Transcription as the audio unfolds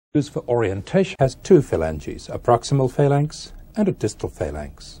Used for orientation has two phalanges, a proximal phalanx and a distal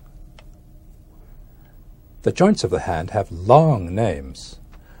phalanx. The joints of the hand have long names.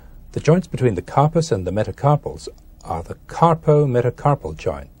 The joints between the carpus and the metacarpals are the carpo-metacarpal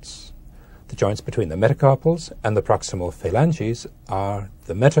joints. The joints between the metacarpals and the proximal phalanges are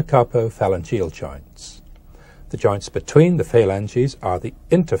the metacarpophalangeal joints. The joints between the phalanges are the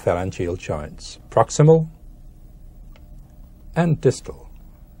interphalangeal joints, proximal and distal.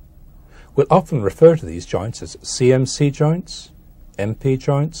 We'll often refer to these joints as CMC joints, MP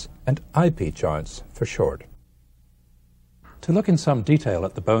joints, and IP joints for short. To look in some detail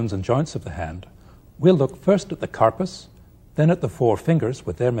at the bones and joints of the hand, we'll look first at the carpus, then at the four fingers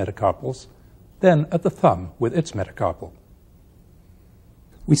with their metacarpals, then at the thumb with its metacarpal.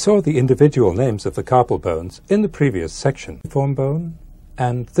 We saw the individual names of the carpal bones in the previous section, the form bone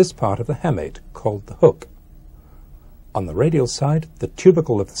and this part of the hamate called the hook. On the radial side, the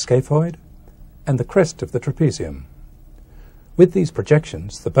tubercle of the scaphoid and the crest of the trapezium. With these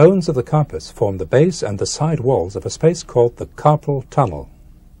projections, the bones of the carpus form the base and the side walls of a space called the carpal tunnel.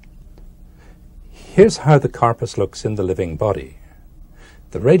 Here's how the carpus looks in the living body.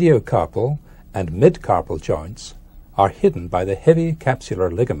 The radiocarpal and midcarpal joints are hidden by the heavy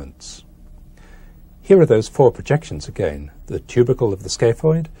capsular ligaments. Here are those four projections again: the tubercle of the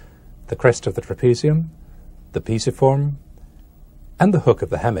scaphoid, the crest of the trapezium, the pisiform, and the hook of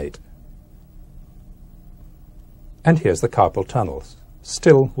the hamate. And here's the carpal tunnel,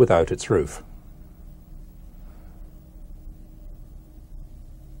 still without its roof.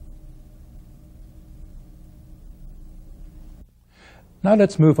 Now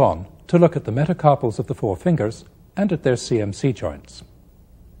let's move on to look at the metacarpals of the four fingers and at their CMC joints.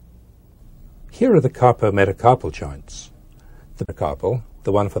 Here are the carpo-metacarpal joints. The metacarpal,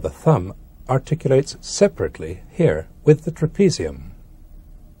 the one for the thumb, articulates separately here with the trapezium.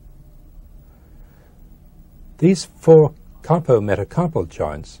 These four carpo-metacarpal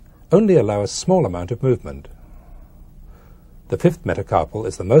joints only allow a small amount of movement. The fifth metacarpal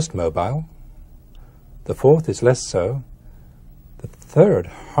is the most mobile, the fourth is less so, the third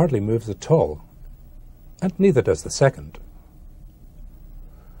hardly moves at all, and neither does the second.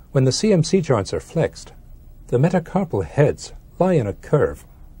 When the CMC joints are flexed, the metacarpal heads lie in a curve.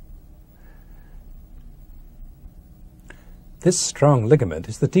 This strong ligament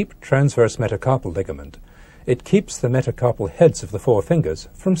is the deep transverse metacarpal ligament. It keeps the metacarpal heads of the four fingers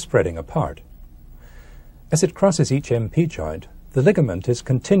from spreading apart. As it crosses each MP joint, the ligament is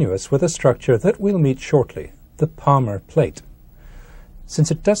continuous with a structure that we'll meet shortly, the palmar plate. Since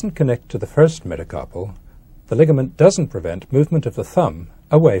it doesn't connect to the first metacarpal, the ligament doesn't prevent movement of the thumb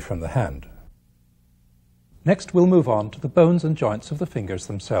away from the hand. Next, we'll move on to the bones and joints of the fingers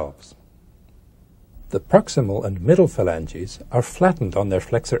themselves. The proximal and middle phalanges are flattened on their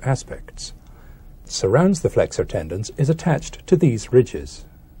flexor aspects. Surrounds the flexor tendons is attached to these ridges.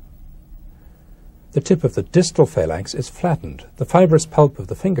 The tip of the distal phalanx is flattened. The fibrous pulp of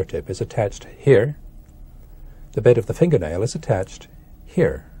the fingertip is attached here. The bed of the fingernail is attached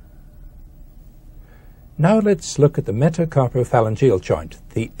here. Now let's look at the metacarpophalangeal joint,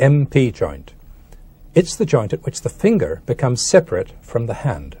 the MP joint. It's the joint at which the finger becomes separate from the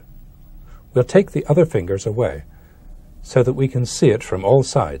hand. We'll take the other fingers away so that we can see it from all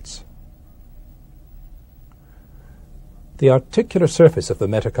sides. The articular surface of the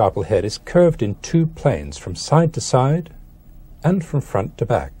metacarpal head is curved in two planes, from side to side and from front to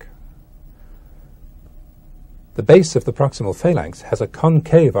back. The base of the proximal phalanx has a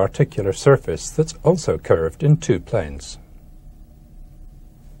concave articular surface that's also curved in two planes.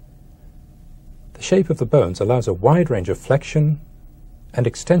 The shape of the bones allows a wide range of flexion and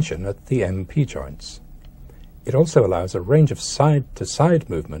extension at the MP joints. It also allows a range of side-to-side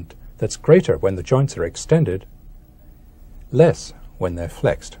movement that's greater when the joints are extended, less when they're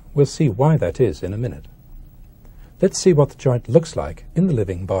flexed. We'll see why that is in a minute. Let's see what the joint looks like in the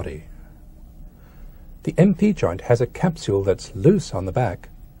living body. The MP joint has a capsule that's loose on the back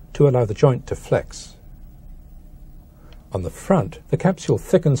to allow the joint to flex. On the front, the capsule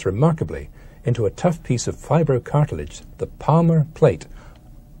thickens remarkably into a tough piece of fibrocartilage, the palmar plate,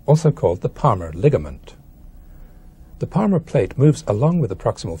 also called the palmar ligament. The palmar plate moves along with the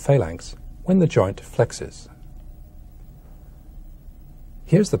proximal phalanx when the joint flexes.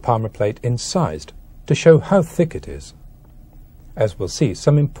 Here's the palmar plate incised to show how thick it is. As we'll see,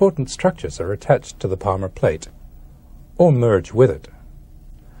 some important structures are attached to the palmar plate, or merge with it.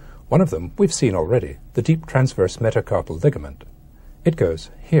 One of them we've seen already, the deep transverse metacarpal ligament. It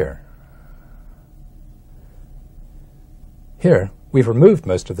goes here. Here, we've removed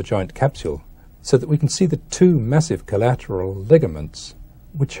most of the joint capsule so that we can see the two massive collateral ligaments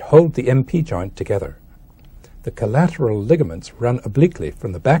which hold the MP joint together. The collateral ligaments run obliquely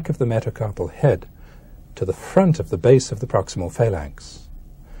from the back of the metacarpal head to the front of the base of the proximal phalanx.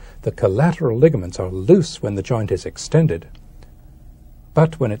 The collateral ligaments are loose when the joint is extended,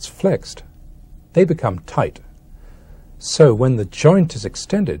 but when it's flexed, they become tight. So when the joint is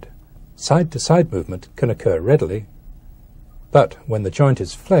extended, side-to-side movement can occur readily, but when the joint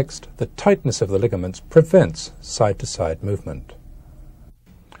is flexed, the tightness of the ligaments prevents side-to-side movement.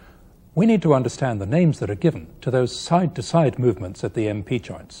 We need to understand the names that are given to those side-to-side movements at the MP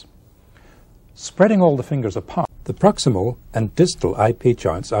joints. Spreading all the fingers apart, the proximal and distal IP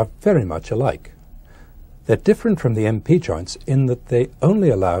joints are very much alike. They're different from the MP joints in that they only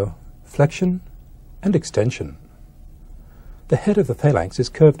allow flexion and extension. The head of the phalanx is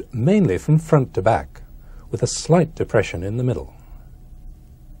curved mainly from front to back, with a slight depression in the middle.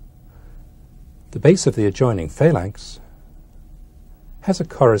 The base of the adjoining phalanx has a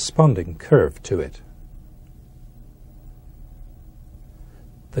corresponding curve to it.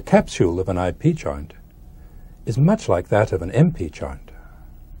 The capsule of an IP joint is much like that of an MP joint,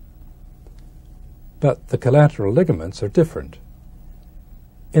 but the collateral ligaments are different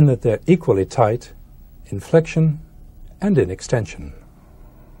in that they're equally tight in flexion and in extension.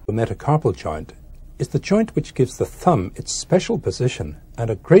 The metacarpal joint is the joint which gives the thumb its special position and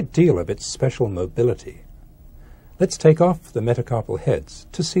a great deal of its special mobility. Let's take off the metacarpal heads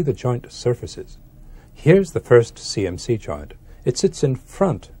to see the joint surfaces. Here's the first CMC joint. It sits in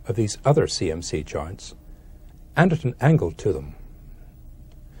front of these other CMC joints and at an angle to them.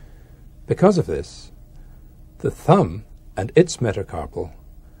 Because of this, the thumb and its metacarpal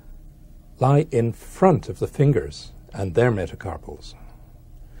lie in front of the fingers and their metacarpals.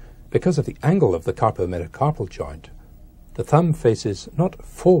 Because of the angle of the carpometacarpal joint, the thumb faces not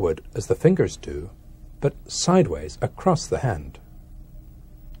forward as the fingers do, but sideways across the hand.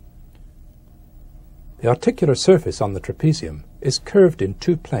 The articular surface on the trapezium is curved in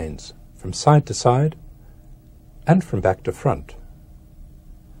two planes, from side to side and from back to front.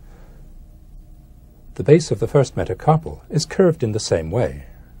 The base of the first metacarpal is curved in the same way.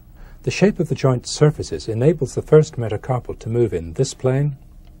 The shape of the joint surfaces enables the first metacarpal to move in this plane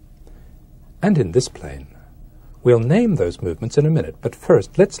and in this plane. We'll name those movements in a minute, but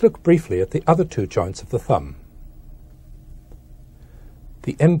first let's look briefly at the other two joints of the thumb.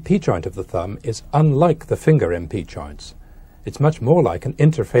 The MP joint of the thumb is unlike the finger MP joints. It's much more like an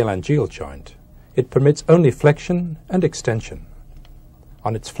interphalangeal joint. It permits only flexion and extension.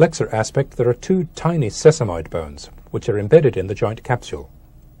 On its flexor aspect there are two tiny sesamoid bones, which are embedded in the joint capsule.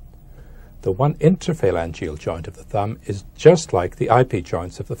 The one interphalangeal joint of the thumb is just like the IP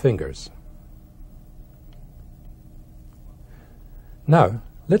joints of the fingers. Now,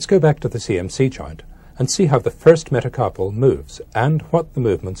 let's go back to the CMC joint and see how the first metacarpal moves and what the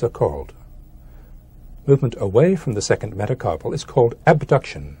movements are called. Movement away from the second metacarpal is called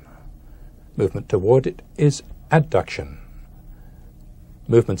abduction. Movement toward it is adduction.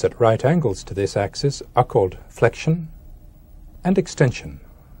 Movements at right angles to this axis are called flexion and extension.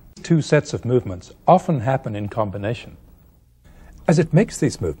 Two sets of movements often happen in combination. As it makes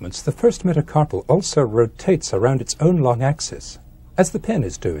these movements, the first metacarpal also rotates around its own long axis, as the pen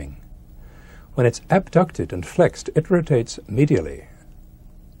is doing. When it's abducted and flexed, it rotates medially.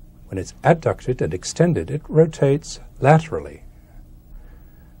 When it's adducted and extended, it rotates laterally.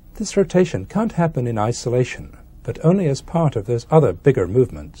 This rotation can't happen in isolation, but only as part of those other bigger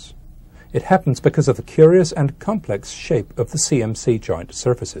movements. It happens because of the curious and complex shape of the CMC joint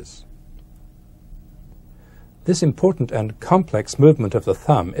surfaces. This important and complex movement of the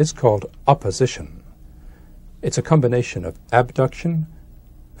thumb is called opposition. It's a combination of abduction,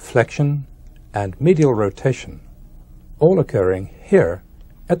 flexion, and medial rotation, all occurring here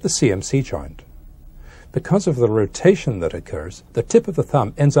at the CMC joint. Because of the rotation that occurs, the tip of the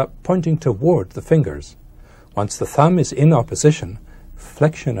thumb ends up pointing toward the fingers. Once the thumb is in opposition,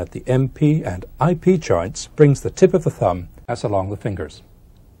 flexion at the MP and IP joints brings the tip of the thumb pass along the fingers.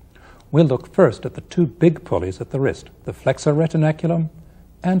 We'll look first at the two big pulleys at the wrist, the flexor retinaculum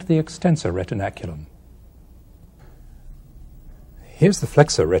and the extensor retinaculum. Here's the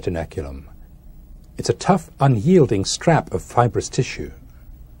flexor retinaculum. It's a tough, unyielding strap of fibrous tissue.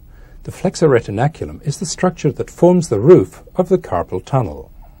 The flexor retinaculum is the structure that forms the roof of the carpal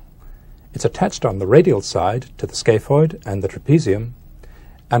tunnel. It's attached on the radial side to the scaphoid and the trapezium,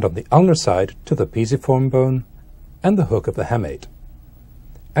 and on the ulnar side to the pisiform bone and the hook of the hamate.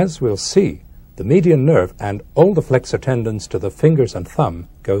 As we'll see, the median nerve and all the flexor tendons to the fingers and thumb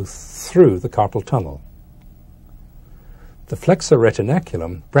go through the carpal tunnel. The flexor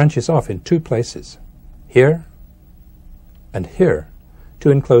retinaculum branches off in two places, here and here,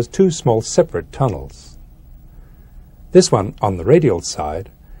 to enclose two small separate tunnels. This one, on the radial side,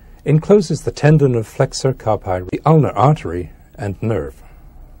 encloses the tendon of flexor carpi, the ulnar artery, and nerve.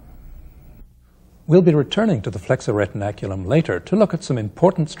 We'll be returning to the flexor retinaculum later to look at some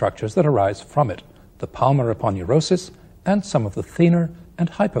important structures that arise from it, the palmar aponeurosis and some of the thenar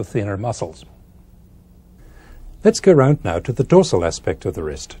and hypothenar muscles. Let's go round now to the dorsal aspect of the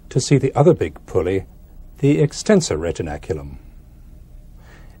wrist to see the other big pulley, the extensor retinaculum.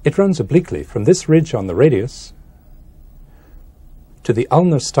 It runs obliquely from this ridge on the radius to the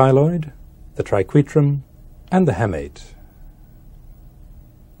ulnar styloid, the triquetrum, and the hamate.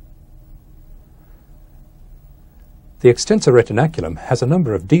 The extensor retinaculum has a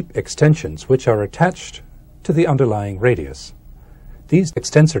number of deep extensions which are attached to the underlying radius. These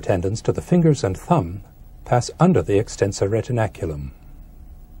extensor tendons to the fingers and thumb pass under the extensor retinaculum.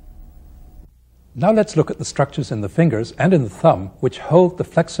 Now let's look at the structures in the fingers and in the thumb which hold the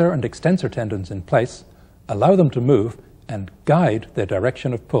flexor and extensor tendons in place, allow them to move, and guide their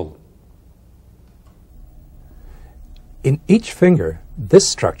direction of pull. In each finger, this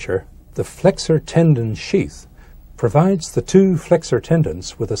structure, the flexor tendon sheath, provides the two flexor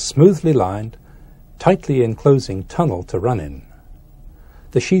tendons with a smoothly lined, tightly enclosing tunnel to run in.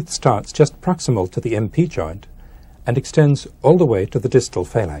 The sheath starts just proximal to the MP joint and extends all the way to the distal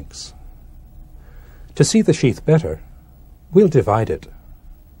phalanx. To see the sheath better, we'll divide it.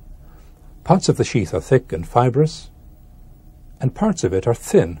 Parts of the sheath are thick and fibrous, and parts of it are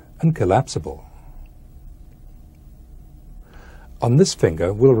thin and collapsible. On this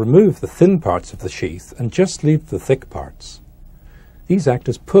finger, we'll remove the thin parts of the sheath and just leave the thick parts. These act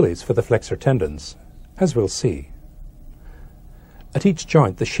as pulleys for the flexor tendons, as we'll see. At each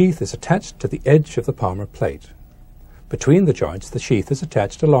joint, the sheath is attached to the edge of the palmar plate. Between the joints, the sheath is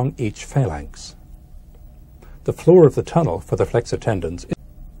attached along each phalanx. The floor of the tunnel for the flexor tendons is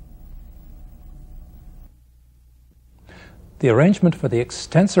The arrangement for the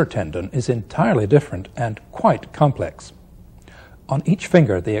extensor tendon is entirely different and quite complex. On each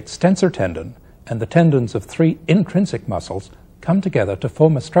finger, the extensor tendon and the tendons of three intrinsic muscles come together to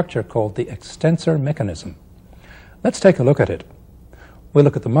form a structure called the extensor mechanism. Let's take a look at it. We'll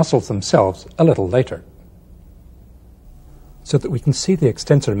look at the muscles themselves a little later. So that we can see the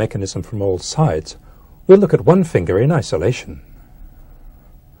extensor mechanism from all sides, we'll look at one finger in isolation.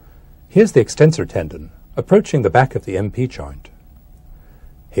 Here's the extensor tendon, approaching the back of the MP joint.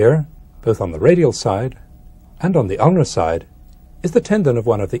 Here, both on the radial side and on the ulnar side, is the tendon of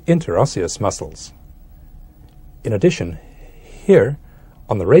one of the interosseous muscles. In addition, here,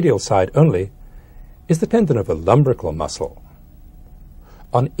 on the radial side only, is the tendon of a lumbrical muscle.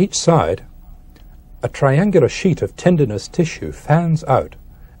 On each side, a triangular sheet of tendinous tissue fans out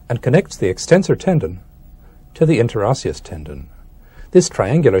and connects the extensor tendon to the interosseous tendon. This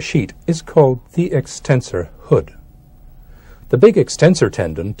triangular sheet is called the extensor hood. The big extensor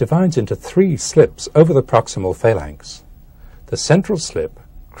tendon divides into three slips over the proximal phalanx. The central slip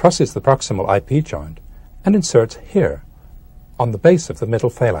crosses the proximal IP joint and inserts here, on the base of the middle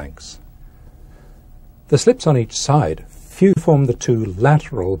phalanx. The slips on each side form the two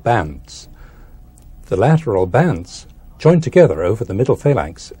lateral bands. The lateral bands join together over the middle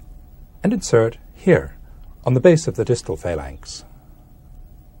phalanx and insert here, on the base of the distal phalanx.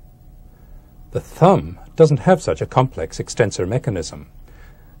 The thumb doesn't have such a complex extensor mechanism.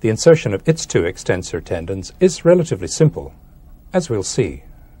 The insertion of its two extensor tendons is relatively simple, as we'll see.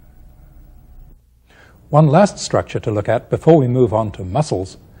 One last structure to look at before we move on to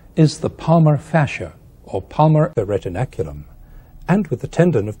muscles is the palmar fascia, or palmar retinaculum, and with the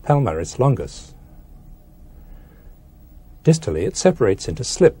tendon of palmaris longus. Distally, it separates into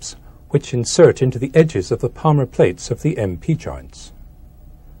slips, which insert into the edges of the palmar plates of the MP joints.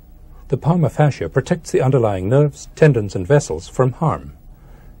 The palmar fascia protects the underlying nerves, tendons, and vessels from harm.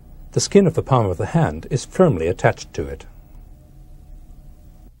 The skin of the palm of the hand is firmly attached to it.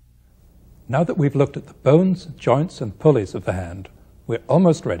 Now that we've looked at the bones, joints, and pulleys of the hand, we're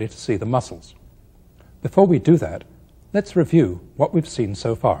almost ready to see the muscles. Before we do that, let's review what we've seen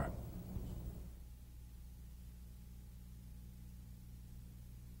so far.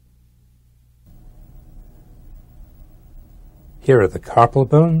 Here are the carpal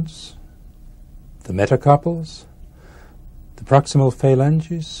bones, the metacarpals, the proximal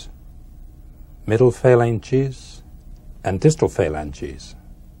phalanges, middle phalanges, and distal phalanges,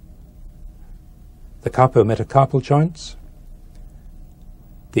 the carpometacarpal joints,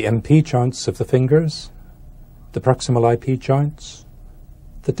 the MP joints of the fingers, the proximal IP joints,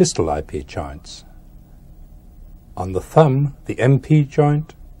 the distal IP joints. On the thumb, the MP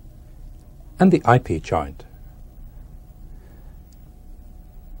joint and the IP joint.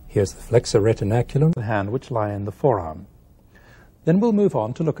 Here's the flexor retinaculum, the hand which lie in the forearm. Then we'll move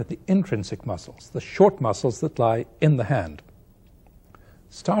on to look at the intrinsic muscles, the short muscles that lie in the hand.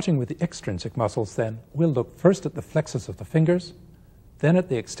 Starting with the extrinsic muscles then, we'll look first at the flexors of the fingers, then at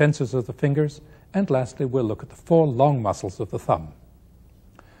the extensors of the fingers, and lastly we'll look at the 4 long muscles of the thumb.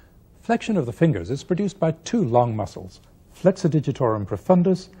 Flexion of the fingers is produced by 2 long muscles, flexor digitorum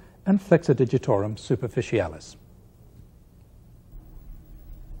profundus and flexor digitorum superficialis.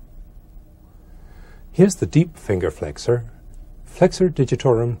 Here's the deep finger flexor, flexor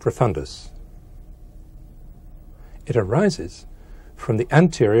digitorum profundus. It arises from the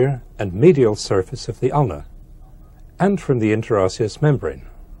anterior and medial surface of the ulna and from the interosseous membrane.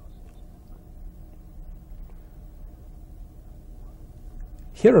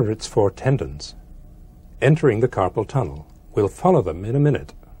 Here are its 4 tendons, entering the carpal tunnel. We'll follow them in a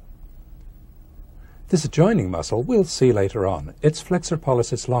minute. This adjoining muscle we'll see later on. It's flexor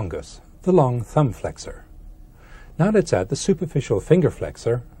pollicis longus, the long thumb flexor. Now let's add the superficial finger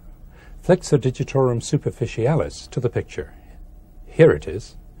flexor, flexor digitorum superficialis, to the picture. Here it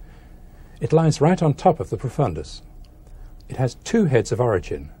is. It lies right on top of the profundus. It has 2 heads of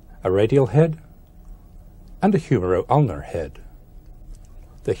origin, a radial head and a humero-ulnar head.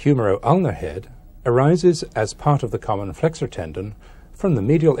 The humero-ulnar head arises as part of the common flexor tendon from the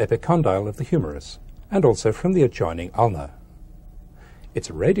medial epicondyle of the humerus and also from the adjoining ulna. Its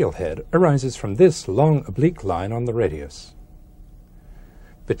radial head arises from this long oblique line on the radius.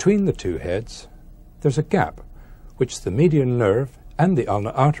 Between the 2 heads, there's a gap which the median nerve and the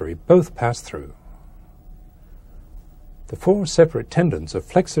ulnar artery both pass through. The 4 separate tendons of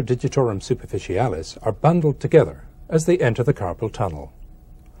flexor digitorum superficialis are bundled together as they enter the carpal tunnel.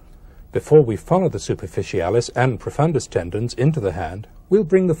 Before we follow the superficialis and profundus tendons into the hand, we'll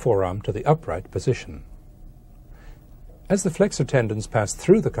bring the forearm to the upright position. As the flexor tendons pass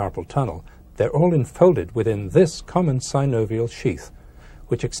through the carpal tunnel, they're all enfolded within this common synovial sheath,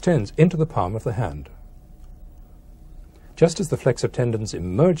 which extends into the palm of the hand. Just as the flexor tendons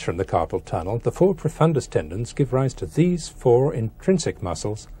emerge from the carpal tunnel, the 4 profundus tendons give rise to these 4 intrinsic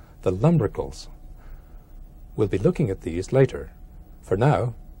muscles, the lumbricals. We'll be looking at these later. For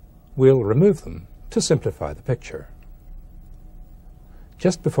now, we'll remove them to simplify the picture.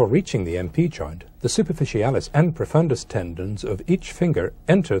 Just before reaching the MP joint, the superficialis and profundus tendons of each finger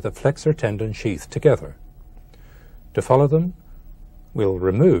enter the flexor tendon sheath together. To follow them, we'll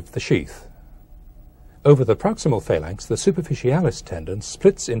remove the sheath. Over the proximal phalanx, the superficialis tendon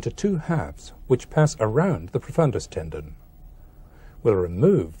splits into 2 halves, which pass around the profundus tendon. We'll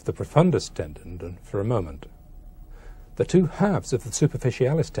remove the profundus tendon for a moment. The 2 halves of the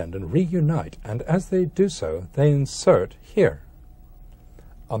superficialis tendon reunite, and as they do so, they insert here,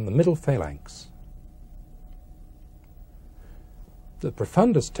 on the middle phalanx. The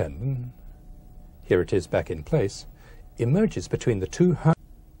profundus tendon, here it is back in place, emerges between the 2 halves.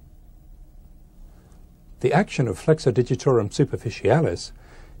 The action of flexor digitorum superficialis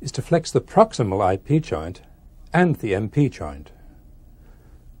is to flex the proximal IP joint and the MP joint.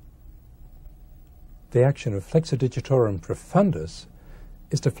 The action of flexor digitorum profundus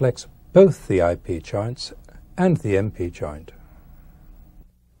is to flex both the IP joints and the MP joint.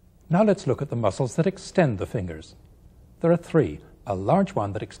 Now let's look at the muscles that extend the fingers. There are 3, a large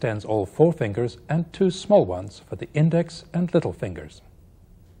one that extends all 4 fingers and 2 small ones for the index and little fingers.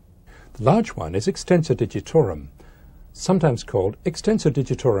 The large one is extensor digitorum, sometimes called extensor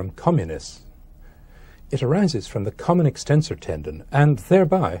digitorum communis. It arises from the common extensor tendon and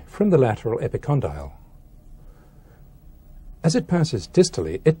thereby from the lateral epicondyle. As it passes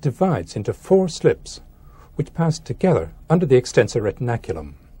distally, it divides into 4 slips, which pass together under the extensor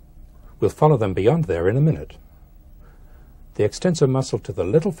retinaculum. We'll follow them beyond there in a minute. The extensor muscle to the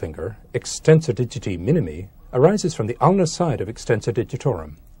little finger, extensor digiti minimi, arises from the ulnar side of extensor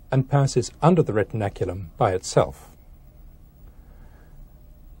digitorum and passes under the retinaculum by itself.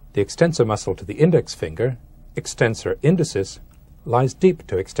 The extensor muscle to the index finger, extensor indicis, lies deep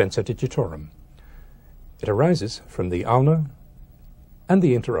to extensor digitorum. It arises from the ulna and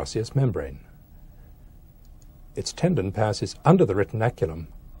the interosseous membrane. Its tendon passes under the retinaculum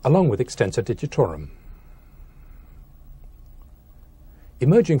along with extensor digitorum.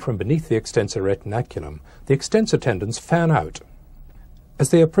 Emerging from beneath the extensor retinaculum, the extensor tendons fan out. As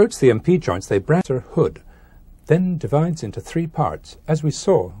they approach the MP joints, they branch their hood, then divides into 3 parts, as we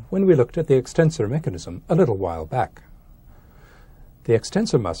saw when we looked at the extensor mechanism a little while back. The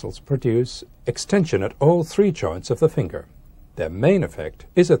extensor muscles produce extension at all 3 joints of the finger. Their main effect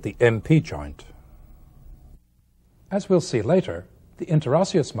is at the MP joint. As we'll see later, the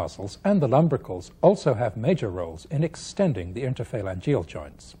interosseous muscles and the lumbricals also have major roles in extending the interphalangeal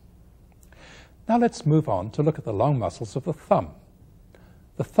joints. Now let's move on to look at the long muscles of the thumb.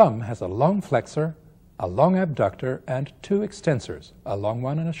 The thumb has a long flexor, a long abductor, and two extensors, a long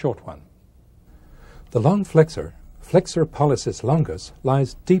one and a short one. The long flexor, flexor pollicis longus,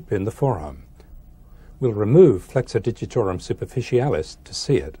 lies deep in the forearm. We'll remove flexor digitorum superficialis to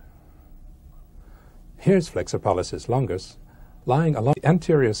see it. Here's flexor pollicis longus, lying along the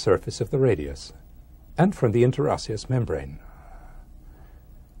anterior surface of the radius and from the interosseous membrane.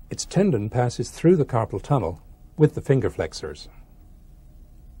 Its tendon passes through the carpal tunnel with the finger flexors.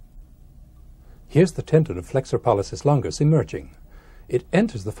 Here's the tendon of flexor pollicis longus emerging. It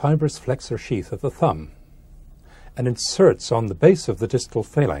enters the fibrous flexor sheath of the thumb and inserts on the base of the distal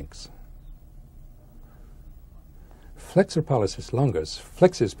phalanx. Flexor pollicis longus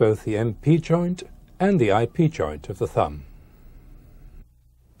flexes both the MP joint and the IP joint of the thumb.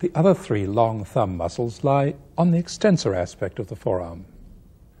 The other three long thumb muscles lie on the extensor aspect of the forearm.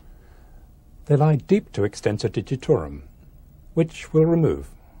 They lie deep to extensor digitorum, which we'll remove.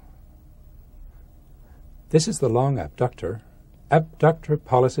 This is the long abductor, abductor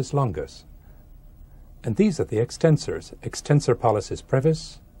pollicis longus, and these are the extensors, extensor pollicis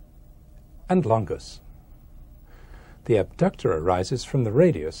brevis and longus. The abductor arises from the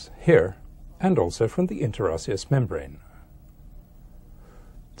radius here and also from the interosseous membrane.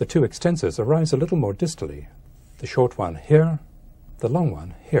 The two extensors arise a little more distally, the short one here, the long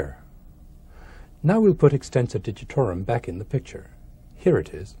one here. Now we'll put extensor digitorum back in the picture. Here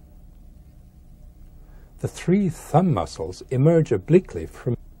it is. The three thumb muscles emerge obliquely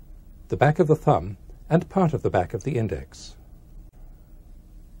from the back of the thumb and part of the back of the index.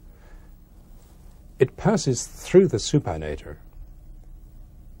 It passes through the supinator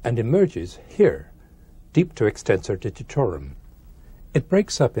and emerges here, deep to extensor digitorum. It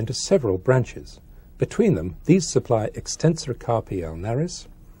breaks up into several branches. Between them, these supply extensor carpi ulnaris,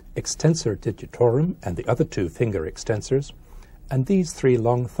 extensor digitorum and the other two finger extensors, and these three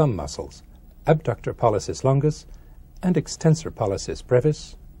long thumb muscles, abductor pollicis longus and extensor pollicis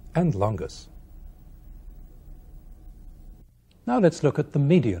brevis and longus. Now let's look at the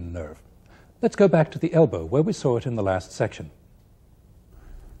median nerve. Let's go back to the elbow where we saw it in the last section.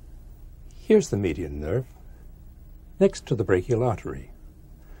 Here's the median nerve, next to the brachial artery.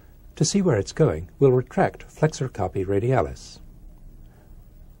 To see where it's going, we'll retract flexor carpi radialis.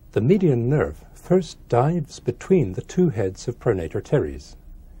 The median nerve first dives between the two heads of pronator teres.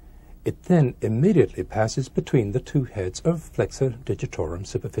 It then immediately passes between the two heads of flexor digitorum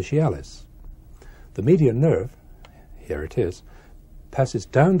superficialis. The median nerve, here it is, passes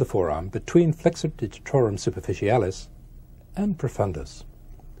down the forearm between flexor digitorum superficialis and profundus.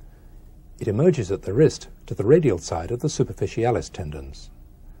 It emerges at the wrist to the radial side of the superficialis tendons.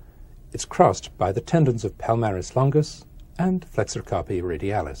 It's crossed by the tendons of palmaris longus and flexor carpi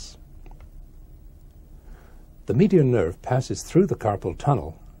radialis. The median nerve passes through the carpal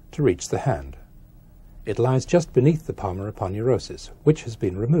tunnel to reach the hand. It lies just beneath the palmar aponeurosis, which has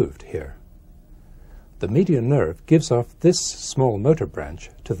been removed here. The median nerve gives off this small motor branch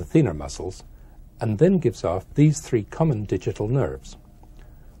to the thenar muscles and then gives off these three common digital nerves.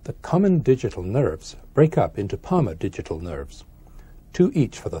 The common digital nerves break up into palmar digital nerves, two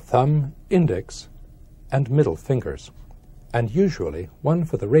each for the thumb, index, and middle fingers, and usually one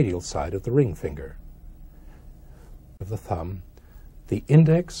for the radial side of the ring finger. Of the thumb, the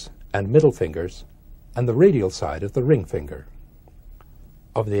index and middle fingers, and the radial side of the ring finger.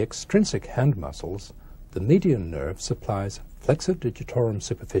 Of the extrinsic hand muscles, the median nerve supplies flexor digitorum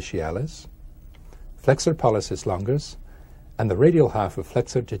superficialis, flexor pollicis longus, and the radial half of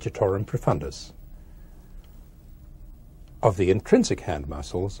flexor digitorum profundus. Of the intrinsic hand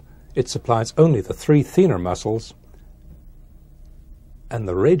muscles, it supplies only the three thenar muscles and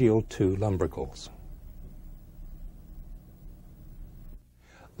the radial two lumbricals.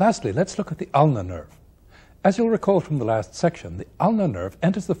 Lastly, let's look at the ulnar nerve. As you'll recall from the last section, the ulnar nerve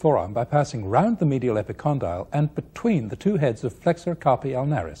enters the forearm by passing round the medial epicondyle and between the two heads of flexor carpi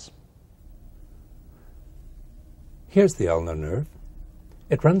ulnaris. Here's the ulnar nerve.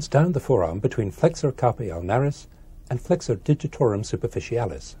 It runs down the forearm between flexor carpi ulnaris and flexor digitorum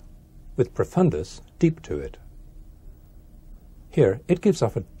superficialis, with profundus deep to it. Here, it gives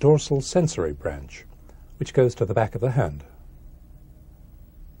off a dorsal sensory branch, which goes to the back of the hand.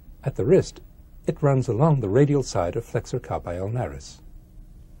 At the wrist, it runs along the radial side of flexor carpi ulnaris.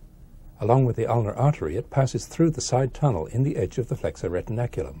 Along with the ulnar artery, it passes through the side tunnel in the edge of the flexor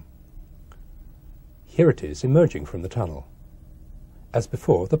retinaculum. Here it is emerging from the tunnel. As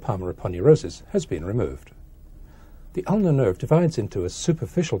before, the palmar aponeurosis has been removed. The ulnar nerve divides into a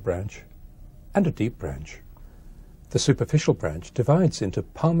superficial branch and a deep branch. The superficial branch divides into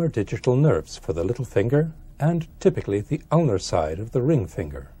palmar digital nerves for the little finger and typically the ulnar side of the ring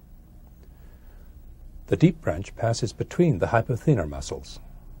finger. The deep branch passes between the hypothenar muscles.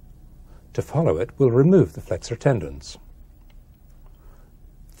 To follow it, we'll remove the flexor tendons.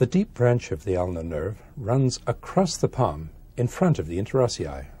 The deep branch of the ulnar nerve runs across the palm in front of the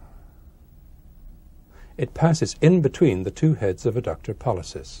interossei. It passes in between the two heads of adductor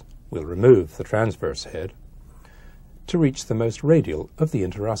pollicis. We'll remove the transverse head to reach the most radial of the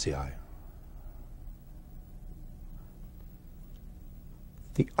interossei.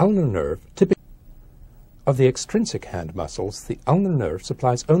 The ulnar nerve, typically of the extrinsic hand muscles, the ulnar nerve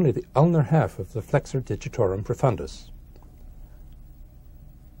supplies only the ulnar half of the flexor digitorum profundus.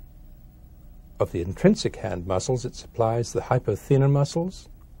 Of the intrinsic hand muscles, it supplies the hypothenar muscles,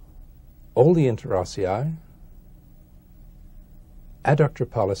 all the interossei, adductor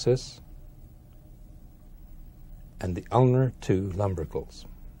pollicis, and the ulnar two lumbricals.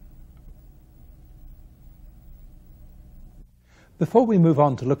 Before we move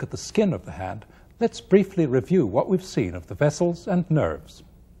on to look at the skin of the hand, let's briefly review what we've seen of the vessels and nerves.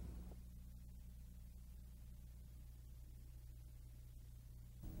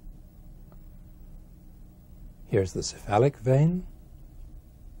 Here's the cephalic vein,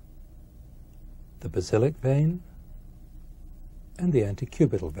 the basilic vein, and the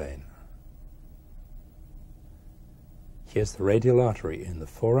antecubital vein. Here's the radial artery in the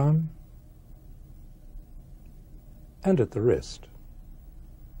forearm and at the wrist.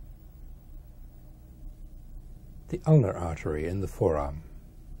 The ulnar artery in the forearm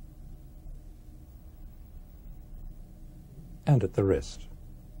and at the wrist.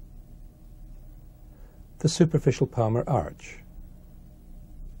 The superficial palmar arch,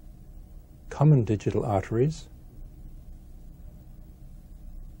 common digital arteries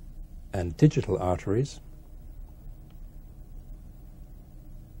and digital arteries,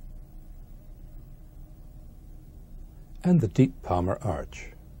 and the deep palmar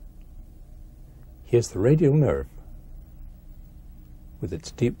arch. Here's the radial nerve with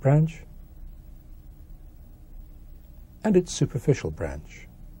its deep branch and its superficial branch.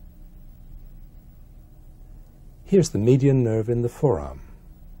 Here's the median nerve in the forearm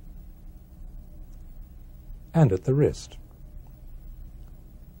and at the wrist,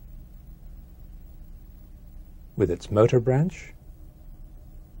 with its motor branch,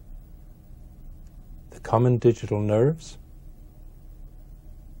 the common digital nerves,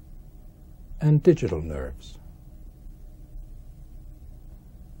 and digital nerves.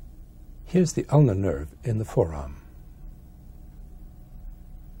 Here's the ulnar nerve in the forearm.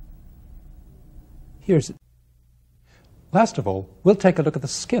 Here's it. Last of all, we'll take a look at the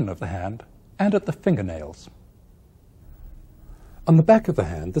skin of the hand and at the fingernails. On the back of the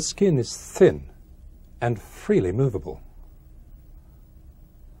hand, the skin is thin and freely movable.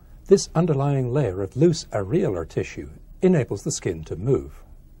 This underlying layer of loose areolar tissue enables the skin to move.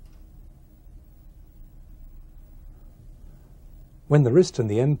 When the wrist and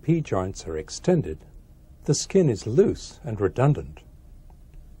the MP joints are extended, the skin is loose and redundant.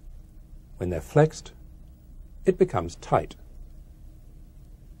 When they're flexed, it becomes tight.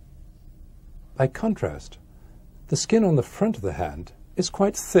 By contrast, the skin on the front of the hand is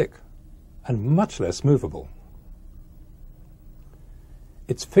quite thick and much less movable.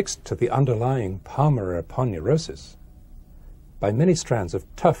 It's fixed to the underlying palmar aponeurosis by many strands of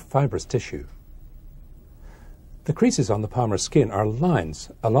tough fibrous tissue. The creases on the palmar skin are lines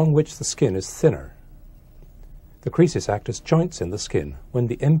along which the skin is thinner. The creases act as joints in the skin when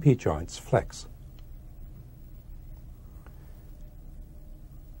the MP joints flex.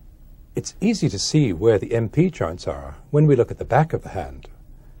 It's easy to see where the MP joints are when we look at the back of the hand,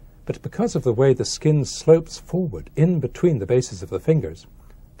 but because of the way the skin slopes forward in between the bases of the fingers,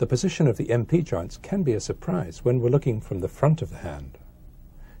 the position of the MP joints can be a surprise when we're looking from the front of the hand.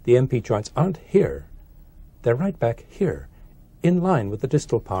 The MP joints aren't here, they're right back here, in line with the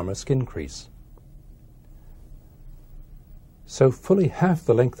distal palmar skin crease. So fully half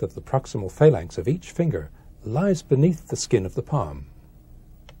the length of the proximal phalanx of each finger lies beneath the skin of the palm.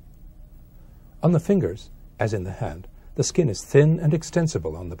 On the fingers, as in the hand, the skin is thin and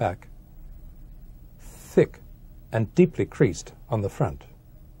extensible on the back, thick and deeply creased on the front.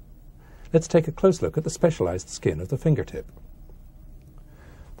 Let's take a close look at the specialized skin of the fingertip.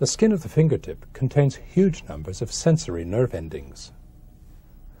 The skin of the fingertip contains huge numbers of sensory nerve endings.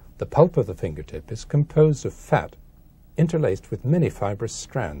 The pulp of the fingertip is composed of fat interlaced with many fibrous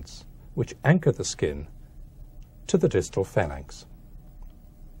strands, which anchor the skin to the distal phalanx.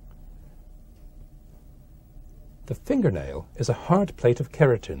 The fingernail is a hard plate of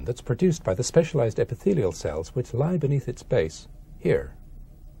keratin that's produced by the specialized epithelial cells which lie beneath its base, here.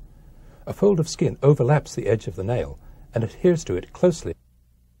 A fold of skin overlaps the edge of the nail and adheres to it closely.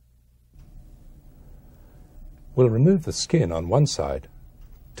 We'll remove the skin on one side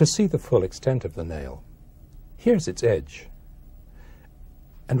to see the full extent of the nail. Here's its edge.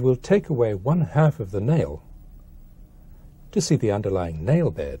 And we'll take away one half of the nail to see the underlying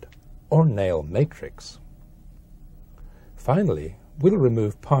nail bed or nail matrix. Finally, we'll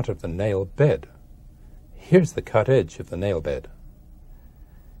remove part of the nail bed. Here's the cut edge of the nail bed.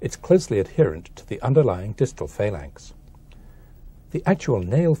 It's closely adherent to the underlying distal phalanx. The actual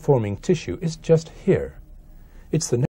nail-forming tissue is just here. It's the